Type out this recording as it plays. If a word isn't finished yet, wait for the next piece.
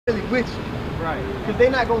really with you. Right. Because they're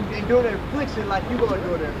not going to endure the affliction like you're going to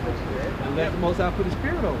endure the affliction, man. Unless the Most High put the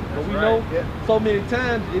Spirit on them. But we know so many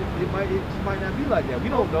times it just might not be like that. We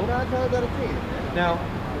don't know. 9 times out of 10. Now,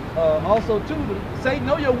 also too, Satan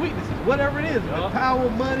know your weaknesses, whatever it is. Power,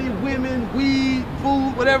 money, women, weed,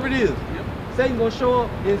 food, whatever it is. Satan gonna show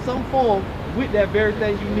up in some form with that very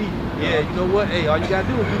thing you need. Yeah, you know what? Hey, all you gotta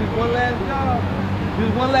do is do this one last job. Do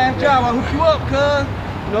this one last job. I'll hook you up, cuz.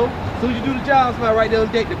 You know, as soon as you do the job, somebody right there on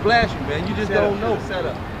the gate to blast you, man. You just don't know. Set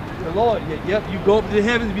up. The Lord, yep, you go up to the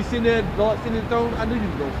heavens, be sitting there, Lord sitting in the throne. I knew you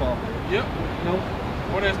was gonna fall. Yep. You know?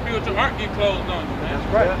 Or that spiritual ark get closed on you, man.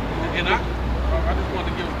 That's right. And I just want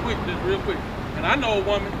to give this real quick. And I know a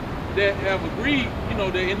woman that have agreed, you know,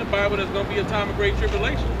 that in the Bible there's gonna be a time of great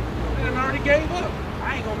tribulation. And already gave up.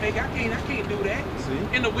 I ain't gonna make it. I can't do that.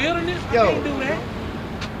 See? In the wilderness, I can't do that.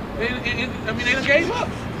 And I mean, they done gave up.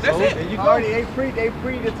 That's it. And you already they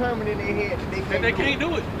predetermined in their head that they can't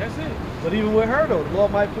do it. That's it. But even with her though, the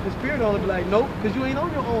Lord might put the Spirit on her and be like, nope, because you ain't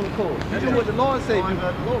on your own accord. You do what the Lord say do. The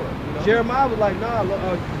Lord, you know? Jeremiah was like, nah,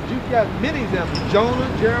 you got many examples. Jonah,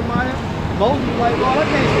 Jeremiah, Moses was like, Lord, I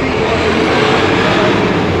can't speak for you.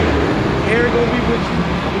 Aaron gonna be with you.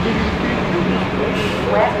 I'm gonna give you the Spirit to do this.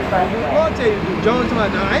 The Lord tell you, Jonah told me,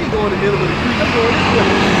 nah, I ain't going to Nineveh with the creek. I'm going this way.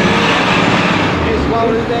 He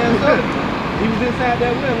swallowed his ass up. He was inside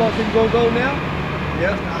that well. Lord said, you gonna go now?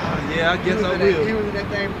 Yep. Yeah, I guess I will. He was in that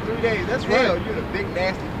thing for 3 days. That's hell. You're a big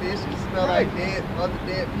nasty fish. You smell like other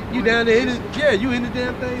dead people. You down there, you in the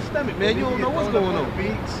damn thing's stomach, man. You don't know what's going on.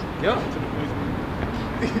 Yep.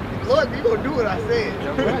 Lord, you gonna do what I said.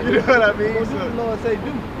 Right. You know what I mean? What the Lord say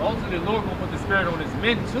do? Also, the Lord gonna put the Spirit on His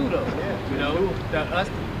men too, though. Yeah. You know,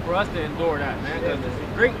 for us to endure that, man.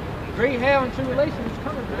 Because great hell and tribulation is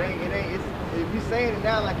coming. It ain't. If you saying it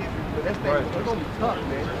now like it's, but that's it's gonna be tough,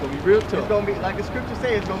 man. It's gonna be real tough. It's gonna be like the scripture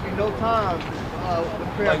says. It's gonna be no time.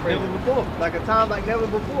 Like never before. Like a time like never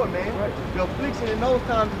before, man. Right. The affliction in those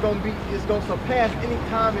times is gonna surpass any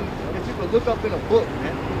time that you could look up in a book,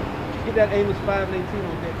 man. Get that Amos 5:18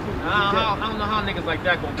 on that too. I don't know how niggas like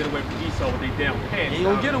that gonna get away from Esau with their damn pants. You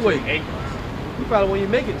ain't gonna get away. You probably when you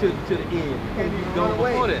make it to the end. You can't even go run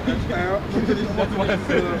away. before that.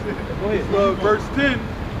 Go ahead. Verse 10.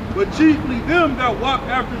 But chiefly them that walk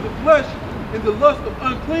after the flesh in the lust of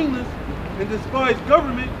uncleanness and despise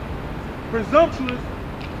government, presumptuous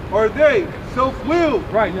are they, self-willed.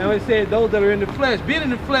 Right, now it said those that are in the flesh. Being in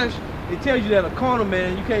the flesh, it tells you that a carnal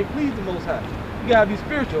man, you can't please the Most High. You gotta be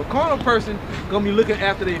spiritual. A carnal person gonna be looking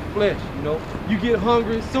after their flesh, you know. You get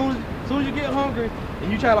hungry, as soon as you get hungry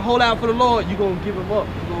and you try to hold out for the Lord, you're gonna give him up.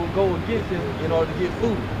 You're gonna go against him in order to get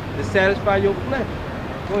food, to satisfy your flesh.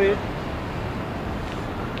 Go ahead.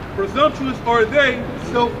 Presumptuous are they,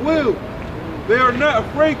 self-willed. They are not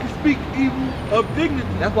afraid to speak evil of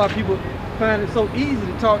dignity. That's why people find it so easy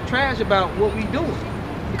to talk trash about what we doing.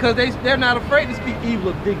 Because they're not afraid to speak evil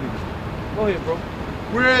of dignity. Go ahead, bro.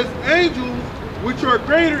 Whereas angels, which are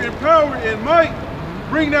greater in power and might,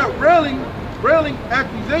 bring out railing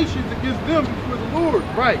accusations against them before the Lord.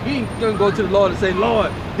 Right, you ain't gonna go to the Lord and say,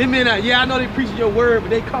 Lord, them men out, yeah, I know they preaching your word, but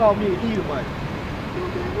they call me an Edomite. You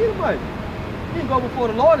don't be an Edomite. You didn't go before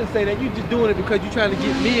the Lord and say that. You just doing it because you're trying to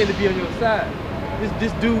get men to be on your side.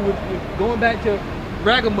 This dude with going back to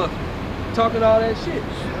ragamuffin, talking all that shit,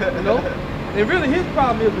 you know? And really his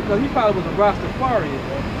problem is because he probably was a Rastafarian.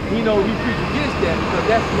 He know he preached against that because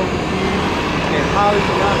that's smoking weed and Holly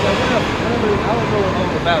Selassie, whatever. I don't know all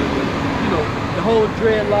about it, but you know, the whole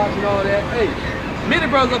dreadlocks and all that. Hey, many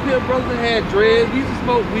brothers up here, brothers that had dreads, we used to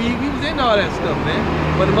smoke weed, we was into all that stuff, man.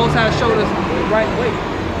 But the Most High showed us the right way.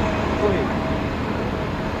 Go ahead.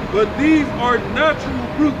 But these are natural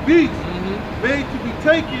brute beasts, made to be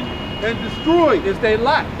taken and destroyed. It's their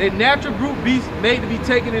lot. They're natural brute beasts made to be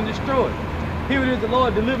taken and destroyed. Here it is, the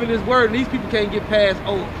Lord delivering His word, and these people can't get past,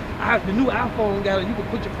 the new iPhone you can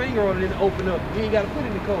put your finger on it and open up. You ain't got to put it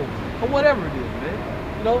in the code. Or whatever it is,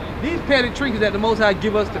 man. You know, these petty trinkets that the Most High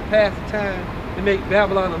give us to pass the time, to make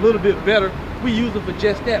Babylon a little bit better, we use them for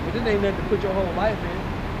just that, but this ain't nothing to put your whole life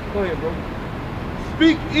in. Go ahead, bro.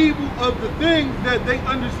 Speak evil of the things that they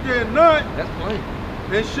understand not. That's plain.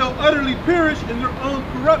 And shall utterly perish in their own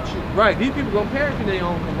corruption. Right, these people gonna perish in their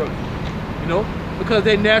own corruption. You know, because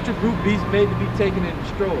they natural brute beasts made to be taken and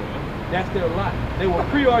destroyed. That's their lot. They were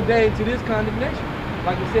preordained to this condemnation.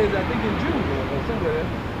 Like it says, I think in Jude or somewhere there.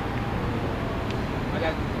 I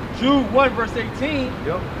got Jude 1 verse 18.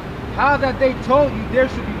 Yep. How that they told you there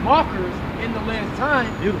should be mockers in the last time.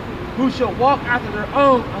 Beautiful. Who shall walk after their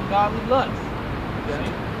own ungodly lusts.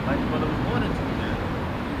 Like the brother was wanting to, man.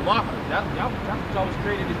 Mockers. That's what y'all was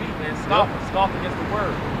created to be, man. Scoffers. Scoff against the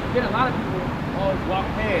word. Again, a lot of people always walk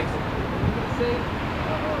past. What did it say?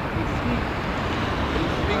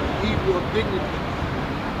 people of dignity.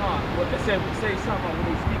 Well, they say something when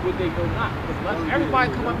they speak what they know not. Because everybody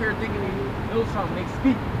come up here thinking they know something. They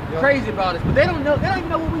speak crazy about us, but they don't know. They don't even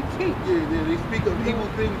know what we teach. Yeah, they speak of evil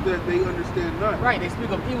things that they understand not. Right, they speak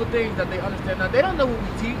of evil things that they understand not. They don't know what we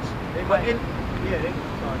teach. They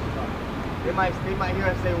might, they might hear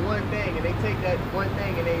us say one thing, and they take that one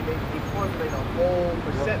thing and they formulate a whole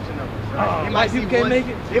perception of us. Right? They might see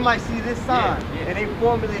They might see this sign, and they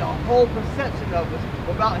formulate a whole perception of us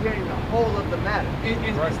without hearing the whole of the matter.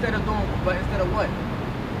 Instead of what?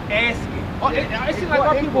 Asking. It seems like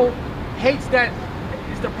our people hates that.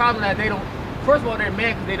 It's the problem that they don't. First of all, they're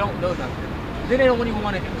mad because they don't know nothing. Then they don't even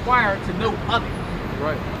want to inquire to know others.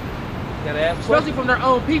 Right. Gotta ask Especially from their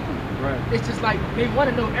own people. Right. It's just like they want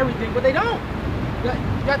to know everything, but they don't.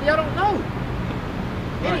 Y'all don't know.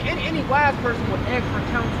 Right. Any wise person would ask for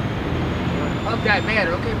counsel of that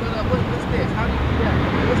matter. Okay, brother, what's this? How do you do that?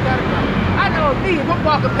 What's that about? I know me, if I'm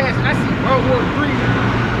walking past and I see World War III,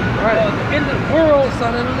 the end of the world,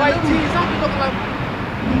 son, white tees, I'm looking like,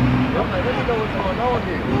 let me know what's going on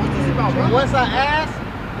here. What's this about, bro? Once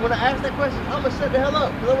when I ask that question, I'm gonna shut the hell up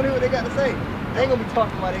because I want to hear what they got to say. They ain't gonna be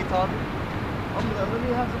talking while they talking. I'm gonna let me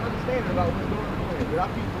have some understanding about what's going on here. But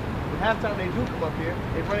our people, half time they do come up here,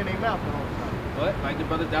 they running their mouth the whole time. But like the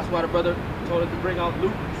brother, that's why the brother told us to bring out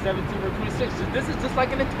Luke 17 or 26. This is just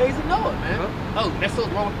like in the days of Noah, man. Oh, missiles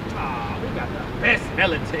wrong. We got the best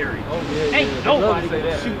military. Oh yeah. Ain't nobody say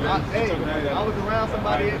that. shoot. I was around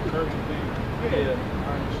somebody. I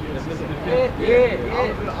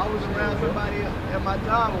was around somebody at my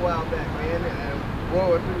job a while back, man. And World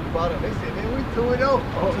War III was brought up. They said, man, we 2-0.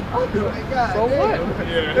 Like, God, so what?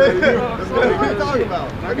 What are you talking about?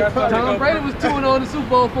 Tom Brady was 2-0 in the Super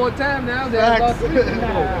Bowl 4 times now. They lost 3 Super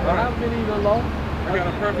Bowls. How many he done lost? I got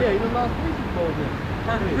a perfect. Yeah, he done lost 3 Super Bowls then.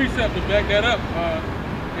 Perfect precept to back that up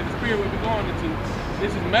in the spirit we've been going into.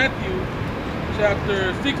 This is Matthew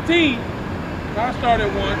chapter 16. I started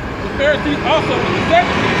one. The Pharisees also, when the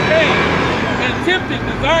Sadducees came and tempted,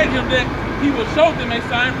 desired him that he will show them a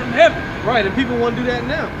sign from heaven. Right, and people want to do that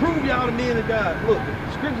now. Prove y'all the men of God. Look,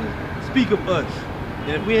 the scriptures speak of us.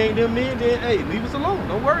 And if we ain't them men, then hey, leave us alone.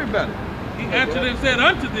 Don't worry about it. He answered and said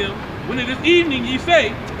unto them, when it is evening, ye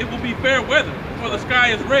say, it will be fair weather, for the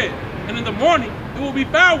sky is red. And in the morning, it will be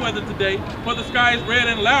foul weather today, for the sky is red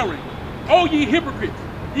and lowering. O ye hypocrites,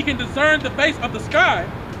 ye can discern the face of the sky,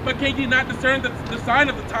 but can ye not discern the sign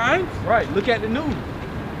of the times? Right, look at the news.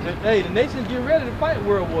 Hey, the nation's getting ready to fight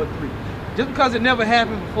World War III. Just because it never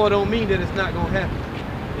happened before don't mean that it's not going to happen.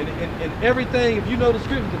 And everything, if you know the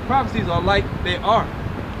scriptures, the prophecies are like they are.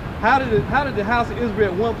 How did the house of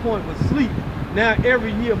Israel at one point was asleep? Now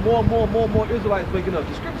every year more Israelites waking up.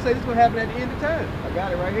 The scriptures say this is going to happen at the end of time. I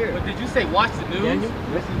got it right here. But did you say watch the news? Daniel?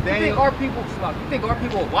 This is You Daniel. think our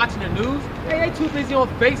people are watching the news? Hey, they too busy on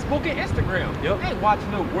Facebook and Instagram. Yep. They ain't watching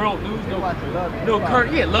no world news, They watching Love and no Hip Hop.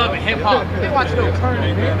 current, love and hip hop. They watching no current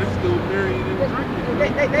Man, events. this still married and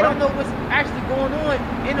drinking. They don't know what's actually going on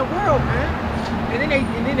in the world, man. And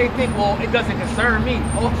then they think, well, it doesn't concern me.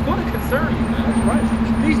 Oh, it's going to concern you, man. That's right.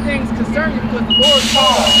 These things concern you because the Lord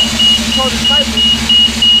told his disciples.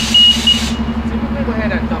 See, we ain't gonna have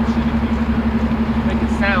that dumb shit in here. Making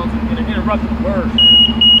sounds and interrupting words.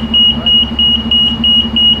 Right?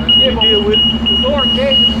 Yeah, but deal with it. the Lord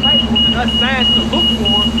gave the disciples and us signs to look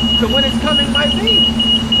for to when it's coming might be.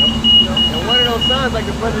 And one of those signs, like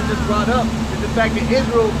the brother just brought up, is the fact that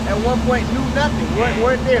Israel at one point knew nothing,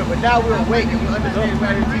 weren't there, but now we're awake and we understand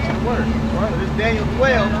why they're teaching the word. So this Daniel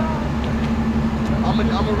 12, I'm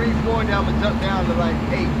gonna read 4 and then I'm gonna jump down to like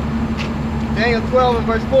 8. Daniel 12 and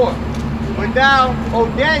verse 4. But thou, O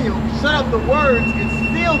Daniel, shut up the words and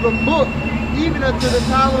seal the book even unto the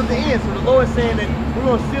time of the end. So the Lord is saying that we're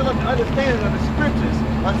going to seal up the understanding of the scriptures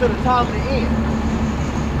until the time of the end.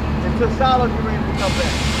 Until Solomon is ready to come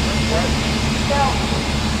back. Now,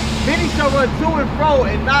 many shall run to and fro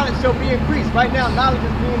and knowledge shall be increased. Right now, knowledge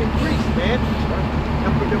is being increased, man.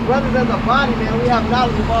 And for the brothers as a body, man, we have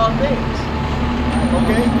knowledge of all things.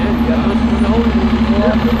 Okay?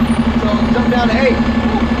 So jump down to 8.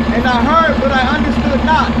 And I heard, but I understood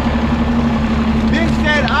not. Then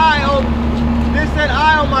said I, O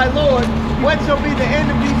my Lord, what shall be the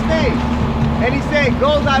end of these things? And he said,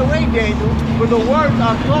 go thy way, Daniel, for the words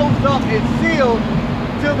are closed up and sealed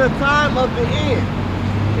till the time of the end.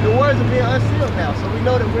 And the words are being unsealed now, so we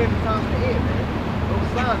know that we're in the time of the end, man. Those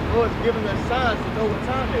signs, the Lord's giving us signs to know what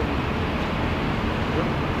time they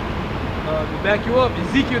are. To back you up,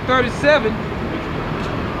 Ezekiel 37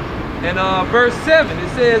 and verse 7, it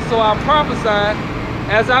says, so I prophesied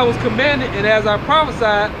as I was commanded, and as I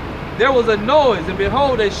prophesied, there was a noise, and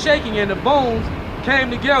behold, a shaking, and the bones came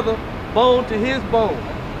together, bone to his bone.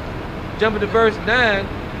 jumping to verse 9,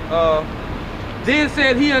 then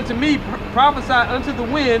said he unto me, prophesy unto the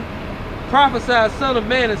wind, prophesy, son of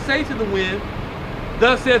man, and say to the wind,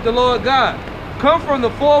 thus saith the Lord God, come from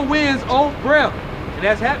the four winds, O breath. And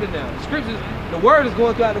that's happening now. The scriptures, the word is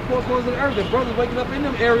going throughout the four corners of the earth. The brothers waking up in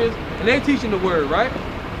them areas, and they teaching the word, right?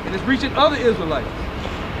 And it's reaching other Israelites.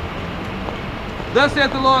 Thus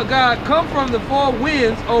saith the Lord God, come from the four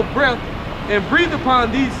winds, O breath, and breathe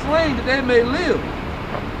upon these slain that they may live.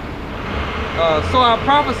 So I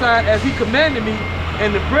prophesied as he commanded me,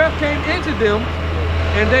 and the breath came into them,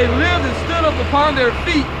 and they lived and stood up upon their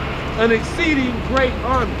feet, an exceeding great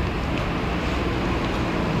army.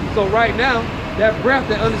 So right now, that breath,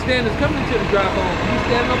 that understanding is coming into the dry bones. He's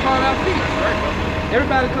standing upon our feet.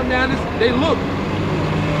 Everybody come down this, they look. What's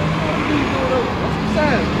the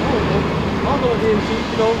sign? I don't know what it is, you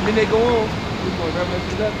know, then they go on. We're going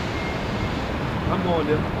Revelation 11. I'm going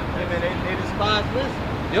there. Hey man, they despise wisdom.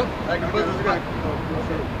 Yep. Like the brothers got.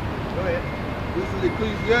 Go ahead. This is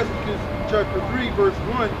Ecclesiastes chapter 3, verse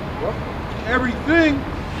 1. Everything,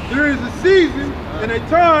 there is a season and a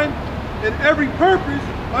time and every purpose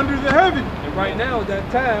under the heaven. And right now is that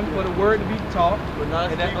time for the word to be taught. But now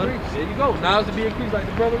it's And that to be increased. there you go. Now it's to be increased like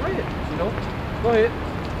the brother read. You know? Go ahead.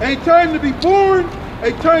 A time to be born,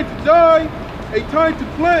 a time to die, a time to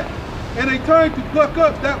plant, and a time to pluck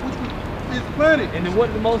up that which is planted. And then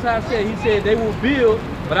what the Most High said, he said, they will build,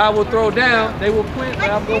 but I will throw down. They will plant, but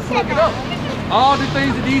I'm going to pluck it up. All the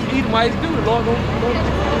things that these Edomites do, the Lord going to go ahead.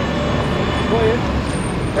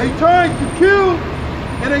 A time to kill,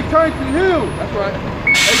 and a time to heal. That's right.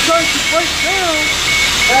 A time to break down,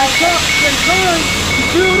 and a time to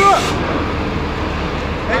build up.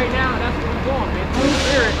 Right now, that's where we're going, man. Through the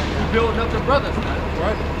spirit, we're building up the brothers now.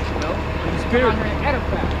 Right. You know? In the spirit. Come out here and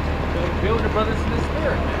edify. Build the brothers in the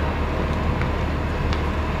spirit, man.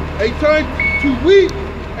 A time to weep,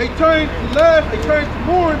 a time to laugh, a time to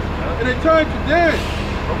mourn, and a time to dance.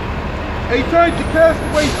 A time to cast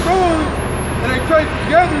away stones, and a time to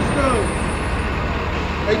gather stones.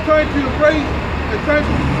 A time to embrace, a time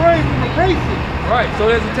to refrain from embracing. Right. So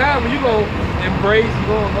there's a time when you go embrace, you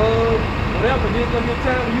go hug, whatever. There's going to be a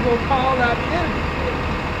time when you go call out the enemy.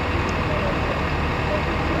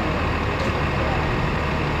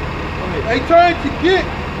 A time to get,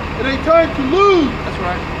 and a time to lose. That's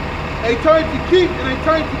right. A time to keep, and a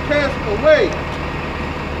time to cast away.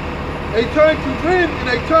 A time to win, and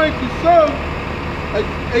a time to sow. A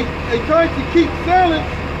time to keep silent,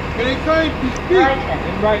 and a time to speak.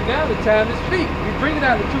 And right now, the time to speak. We bring it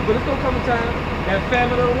out the truth, but it's going to come a time, that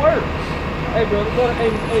famine of the word. Hey, brother, go to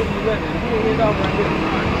Amos 8:11. We ain't end off right here.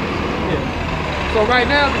 Yeah. So right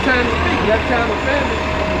now, the time to speak. That time of famine of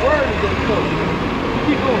the word is going to come.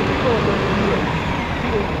 Keep going, brother. Keep going.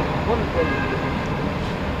 Wonderful.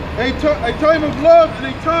 A time of love, and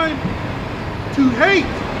a time to hate.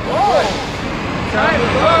 Time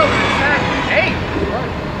of love and a time to hate.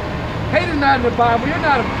 Right. Hate is not in the Bible. You're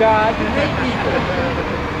not a God. You hate people.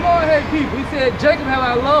 Lord hate people. He said, Jacob have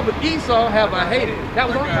I loved, but Esau have I hated. That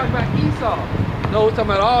was only talking about Esau. No, we're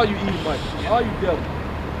talking about all you Edomites, all you devils.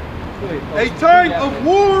 Go ahead, A time of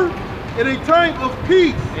war, and a time of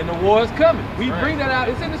peace. and the war is coming. We bring that out.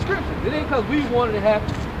 It's in the scriptures. It ain't because we wanted it to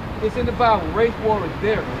happen. It's in the Bible. Race war is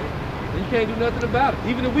there, man. And you can't do nothing about it.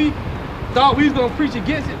 Even if we thought we was going to preach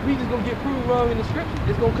against it, we just going to get proved wrong in the scriptures.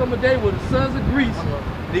 It's going to come a day where the sons of Greece,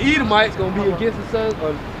 the Edomites, going to be against the sons,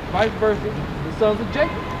 or vice versa, the sons of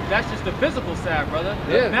Jacob. That's just the physical side, brother.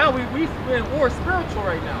 Yeah. Now we're in war spiritual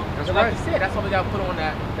right now. That's And right. like you said, that's why we got to put on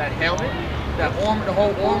that helmet, that armor, the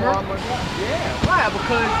whole armor. Yeah, why?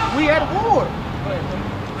 Because we at war.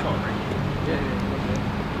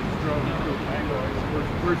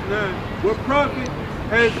 Verse 9. What profit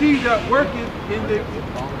has he that worketh in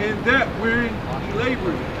that wherein he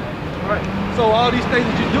labors? Right. So all these things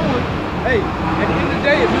that you're doing, hey, at the end of the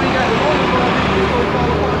day, if you ain't got the Lord, you're going to fall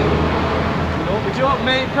apart. You know, if your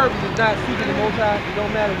main purpose is not seeking the Most High, it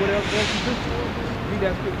don't matter what else you do. Read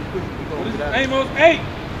that scripture quickly. Well, this is Amos 8,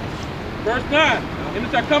 verse 9. And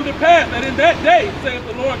it shall come to pass that in that day, saith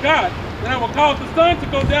the Lord God, that I will cause the sun to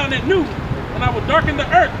go down at noon, and I will darken the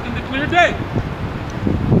earth in the clear day.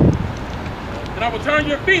 And I will turn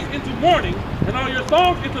your feasts into mourning, and all your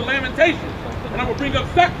songs into lamentation. And I will bring up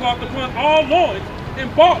sackcloth upon all loins, and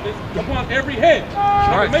baldness upon every head. And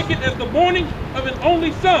I will make it as the morning of an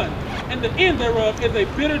only son, and the end thereof is a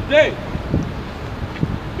bitter day.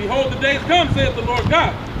 Behold, the days come, saith the Lord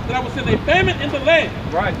God, that I will send a famine in the land.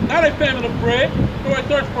 Right. Not a famine of bread, nor a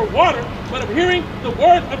thirst for water, but of hearing the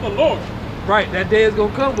words of the Lord. Right, that day is going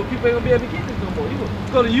to come, but people ain't going to be able to get this no more. You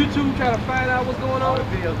go to YouTube, try to find out what's going All on. the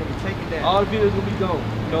videos gonna be taken down. All the videos going to be gone,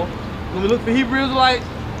 you know. When we look for Hebrew Israelites,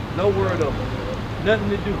 No word of it. Nothing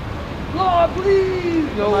to do. Lord, please.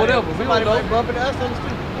 You know, whatever. We Somebody don't might know. bump into us on the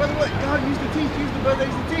street. Brother, what God used to teach, used to brother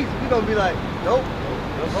used to teach. We gonna be like, nope.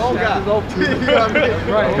 Wrong guy. Chapter's over. You know what I mean?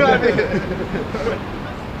 Right. You know what I mean?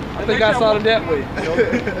 I think I saw them that way. You know?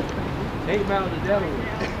 8 miles to that way.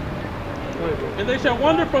 Go ahead, bro. And they shall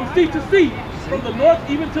wander from sea to sea, from the north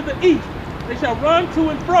even to the east. They shall run to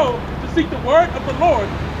and fro to seek the word of the Lord,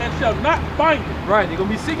 and shall not find it. Right, they're gonna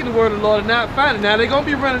be seeking the word of the Lord and not finding it. Now they're gonna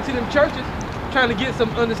be running to them churches, trying to get some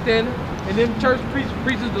understanding, and them church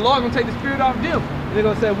preachers, the Lord gonna take the spirit off them. And they're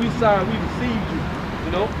gonna say, we sorry, we deceived you.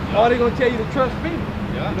 You know? Or they're gonna tell you to trust FEMA.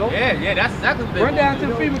 You know? Yeah, that's exactly what they Run want down to to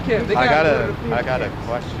the do. FEMA camp. They I got the word of FEMA a camp.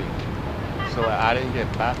 question. So I didn't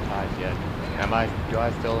get baptized yet. Do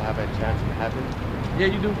I still have a chance in heaven? Yeah,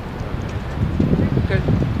 you do. Okay.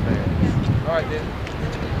 All right then.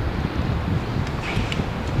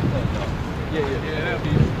 Yeah.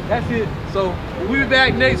 That's it. So we'll be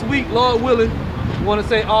back next week, Lord willing. We want to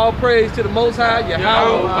say all praise to the Most High,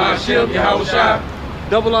 Yahweh, Hashem, Yahweh Shai.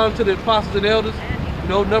 Double honor to the apostles and elders. You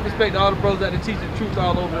know, enough respect to all the brothers that are teaching the truth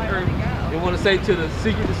all over the earth. We want to say to the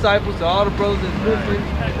secret disciples, to all the brothers that's listening,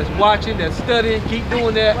 that's watching, that's studying, keep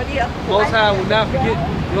doing that. Most High will not forget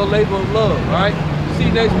your labor of love. All right. See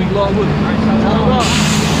you next week, Lord willing. All right.